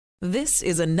This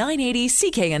is a 980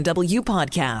 CKNW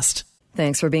podcast.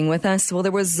 Thanks for being with us. Well,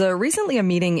 there was recently a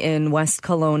meeting in West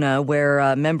Kelowna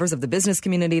where members of the business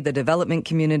community, the development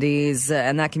communities,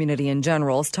 and that community in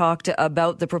general talked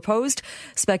about the proposed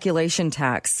speculation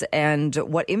tax and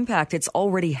what impact it's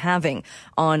already having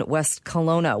on West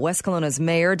Kelowna. West Kelowna's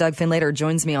Mayor, Doug Findlater,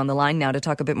 joins me on the line now to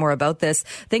talk a bit more about this.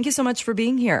 Thank you so much for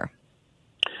being here.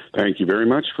 Thank you very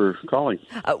much for calling.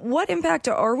 What impact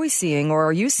are we seeing or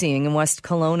are you seeing in West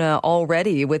Kelowna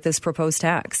already with this proposed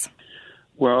tax?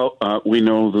 Well, we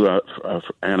know that,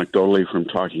 anecdotally from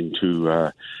talking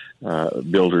to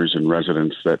builders and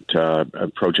residents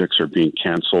that projects are being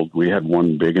canceled. We had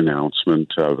one big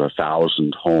announcement of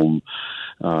 1,000 home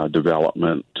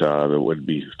development that would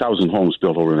be 1,000 homes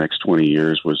built over the next 20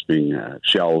 years was being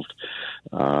shelved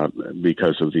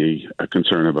because of the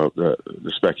concern about the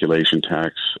speculation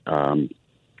tax.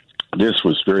 This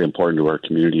was very important to our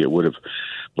community. It would have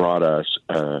brought us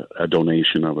a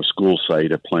donation of a school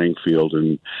site, a playing field,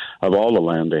 and of all the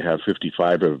land they have,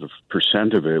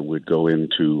 55% of it would go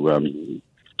into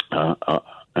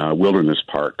wilderness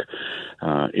park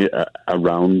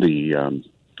around the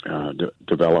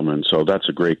development. So that's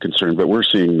a great concern. But we're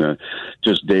seeing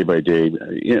just day by day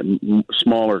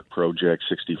smaller projects,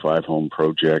 65 home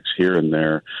projects here and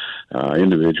there.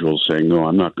 Individuals saying, "No,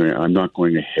 I'm not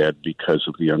going ahead because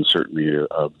of the uncertainty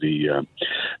of the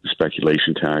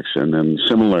speculation tax." And then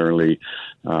similarly,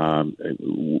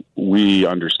 we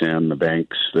understand the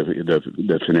banks,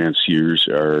 the financiers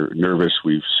are nervous.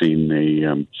 We've seen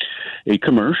a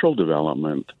commercial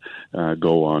development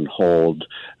go on hold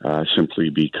simply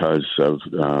because of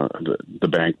the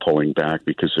bank pulling back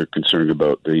because they're concerned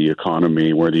about the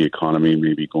economy, where the economy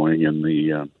may be going in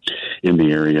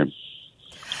the area.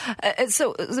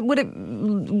 So would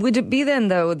it be then,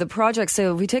 though, the project,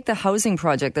 so if we take the housing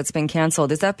project that's been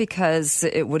canceled, is that because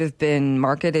it would have been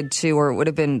marketed to, or it would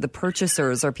have been the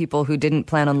purchasers or people who didn't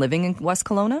plan on living in West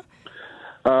Kelowna?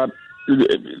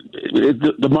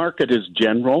 The market is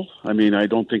general. I mean, I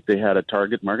don't think they had a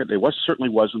target market. Certainly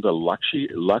wasn't a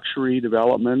luxury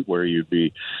development where you'd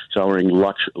be selling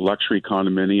luxury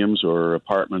condominiums or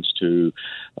apartments to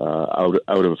out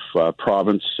of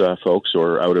province folks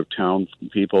or out of town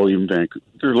people. Even there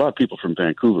are a lot of people from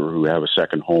Vancouver who have a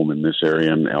second home in this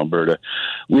area in Alberta.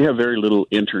 We have very little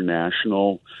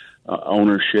international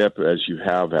ownership as you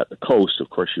have at the coast. Of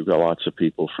course, you've got lots of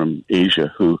people from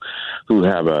Asia who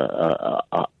have a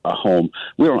home.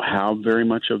 We don't have very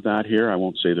much of that here. I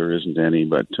won't say there isn't any,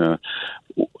 but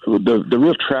the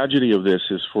real tragedy of this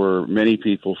is for many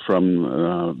people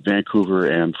from Vancouver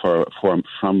and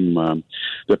from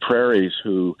the prairies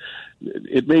who.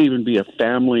 It may even be a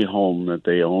family home that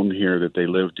they own here that they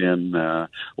lived in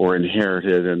or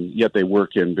inherited, and yet they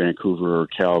work in Vancouver or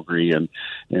Calgary, and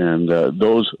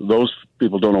those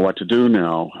people don't know what to do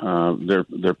now.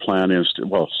 Their plan is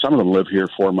some of them live here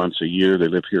 4 months a year. They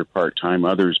live here part time.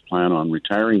 Others plan on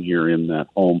retiring here in that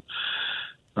home.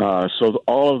 So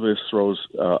all of this throws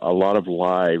a lot of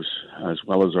lives, as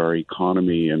well as our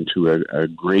economy, into a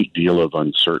great deal of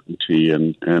uncertainty,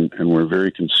 and we're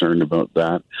very concerned about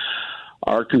that.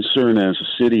 Our concern as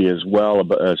a city as well,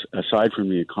 aside from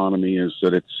the economy, is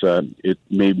that it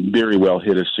may very well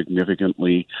hit us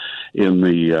significantly in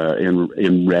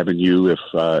revenue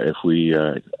if we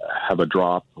have a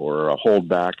drop or a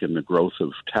holdback in the growth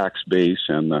of tax base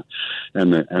and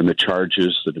the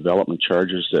charges, the development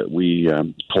charges that we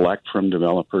collect from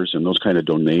developers and those kind of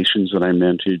donations that I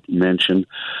mentioned.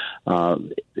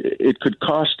 It could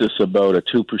cost us about a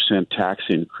 2% tax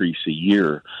increase a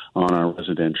year on our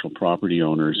residential property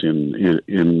owners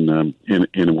in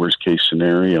a worst case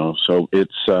scenario. So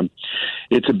it's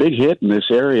a big hit in this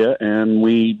area, and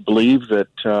we believe that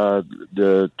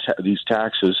these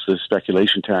taxes, the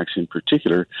speculation tax in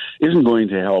particular, isn't going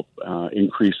to help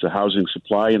increase the housing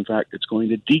supply. In fact, it's going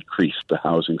to decrease the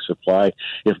housing supply.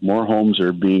 If more homes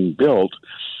are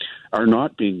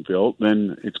not being built,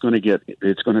 then it's going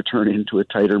to turn into a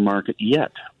tighter market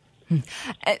yet.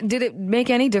 Did it make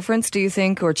any difference, do you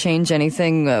think, or change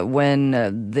anything when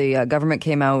the government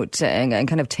came out and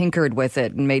kind of tinkered with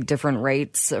it and made different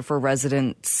rates for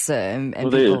residents and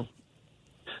people?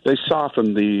 They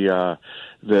softened the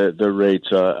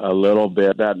rates a little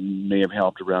bit. That may have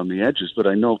helped around the edges, but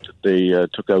I note that they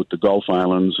took out the Gulf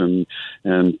Islands and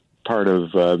part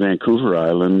of Vancouver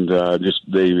Island,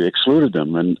 they excluded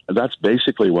them. And that's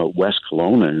basically what West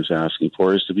Kelowna is asking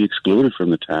for, is to be excluded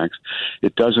from the tax.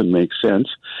 It doesn't make sense.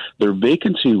 Their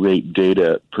vacancy rate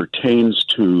data pertains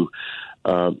to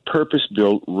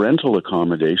purpose-built rental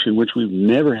accommodation, which we've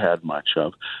never had much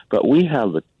of, but we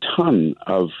have a ton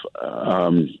of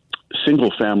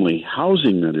single-family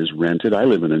housing that is rented. I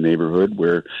live in a neighborhood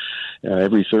where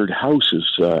every third house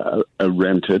is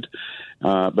rented,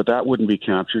 but that wouldn't be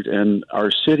captured. And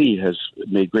our city has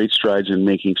made great strides in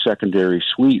making secondary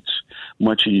suites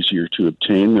much easier to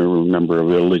obtain. There are a number of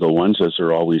illegal ones, as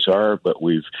there always are, but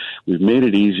we've made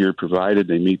it easier, provided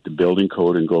they meet the building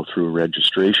code and go through a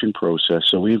registration process.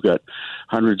 So we've got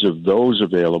hundreds of those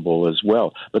available as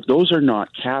well. But those are not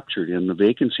captured in the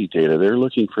vacancy data. They're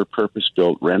looking for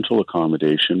purpose-built rental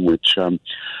accommodation, which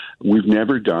we've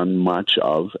never done much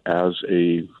of as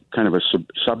a kind of a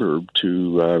suburb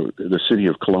to the city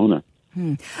of Kelowna.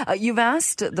 You've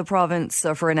asked the province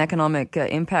for an economic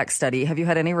impact study. Have you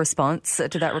had any response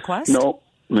to that request? No,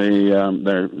 they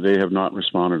have not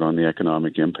responded on the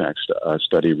economic impact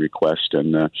study request,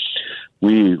 and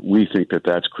we think that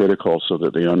that's critical so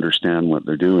that they understand what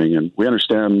they're doing. And we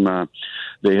understand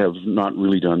they have not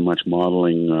really done much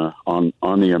modeling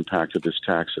on the impact of this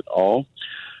tax at all.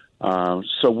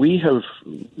 So we have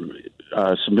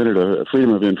submitted a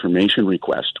Freedom of Information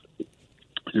request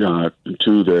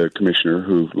to the commissioner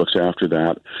who looks after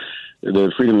that.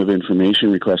 The Freedom of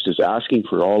Information request is asking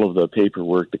for all of the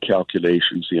paperwork, the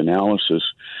calculations, the analysis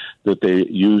that they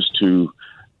use to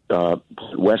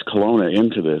put West Kelowna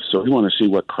into this. So we want to see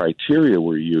what criteria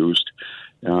were used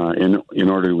in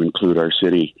order to include our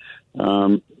city.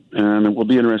 And it will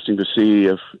be interesting to see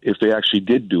if they actually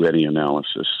did do any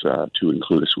analysis to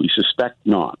include us. We suspect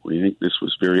not. We think this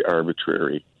was very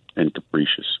arbitrary and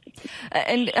capricious.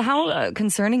 And how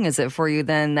concerning is it for you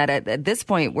then that at this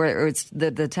point where it's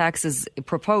the tax is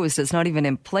proposed, it's not even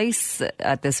in place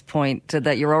at this point,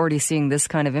 that you're already seeing this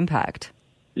kind of impact?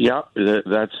 Yeah,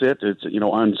 that's it. It's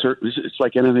uncertain. It's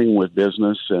like anything with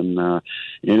business, and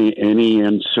any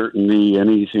uncertainty,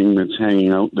 anything that's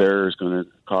hanging out there is going to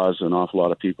cause an awful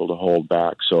lot of people to hold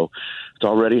back. So it's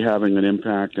already having an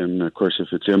impact, and of course, if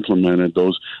it's implemented,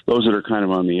 those that are kind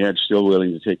of on the edge, still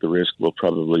willing to take the risk, will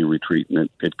probably retreat, and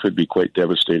it could be quite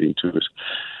devastating to us.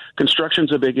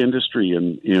 Construction's a big industry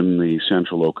in the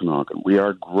central Okanagan. We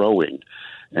are growing,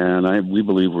 and we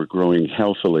believe we're growing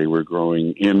healthily. We're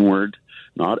growing inward,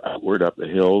 not outward up the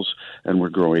hills, and we're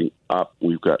growing up.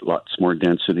 We've got lots more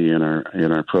density in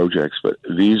our projects, but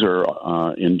these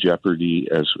are in jeopardy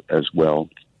as well.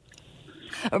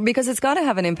 Because it's got to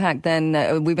have an impact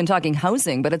then. We've been talking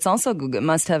housing, but it's also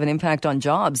must have an impact on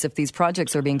jobs if these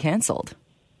projects are being canceled.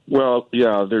 Well,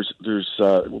 yeah, there's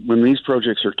when these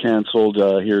projects are canceled,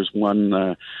 here's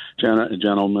one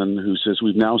gentleman who says,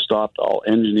 we've now stopped all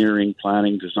engineering,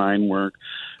 planning, design work,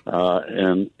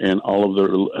 and all of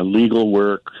the legal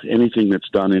work, anything that's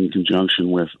done in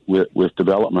conjunction with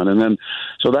development. And then,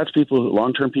 so that's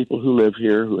long-term people who live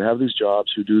here, who have these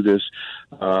jobs, who do this,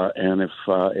 and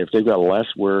if they've got less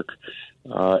work,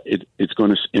 it's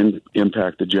going to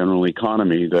impact the general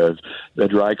economy, the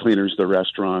dry cleaners, the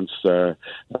restaurants, the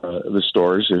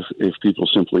stores, if people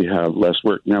simply have less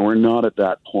work. Now, we're not at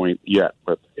that point yet,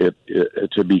 but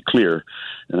to be clear,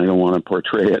 and I don't want to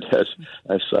portray it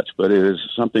as such, but it is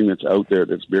something that's out there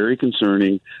that's very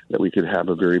concerning, that we could have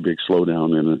a very big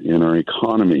slowdown in our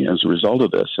economy as a result of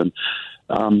this.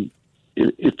 And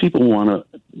if people want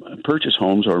to purchase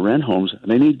homes or rent homes,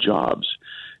 they need jobs.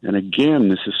 And again,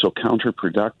 this is so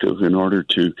counterproductive in order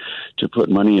to put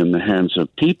money in the hands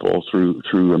of people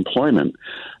through employment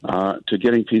to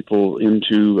getting people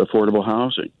into affordable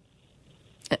housing.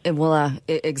 Well,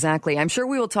 exactly. I'm sure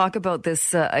we will talk about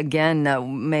this again,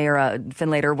 Mayor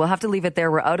Findlater. We'll have to leave it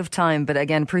there. We're out of time. But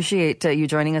again, appreciate you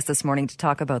joining us this morning to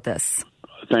talk about this.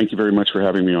 Thank you very much for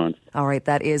having me on. All right.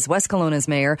 That is West Kelowna's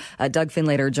Mayor, Doug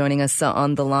Findlater, joining us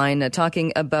on the line,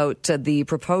 talking about the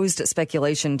proposed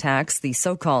speculation tax, the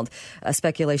so-called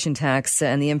speculation tax,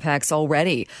 and the impacts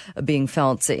already being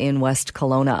felt in West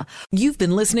Kelowna. You've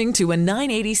been listening to a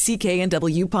 980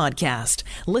 CKNW podcast.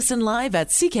 Listen live at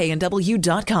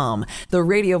cknw.com, the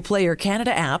Radio Player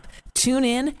Canada app, tune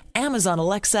in, Amazon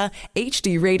Alexa,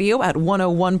 HD Radio at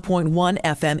 101.1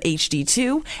 FM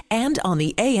HD2, and on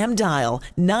the AM dial,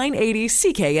 980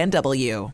 CKNW.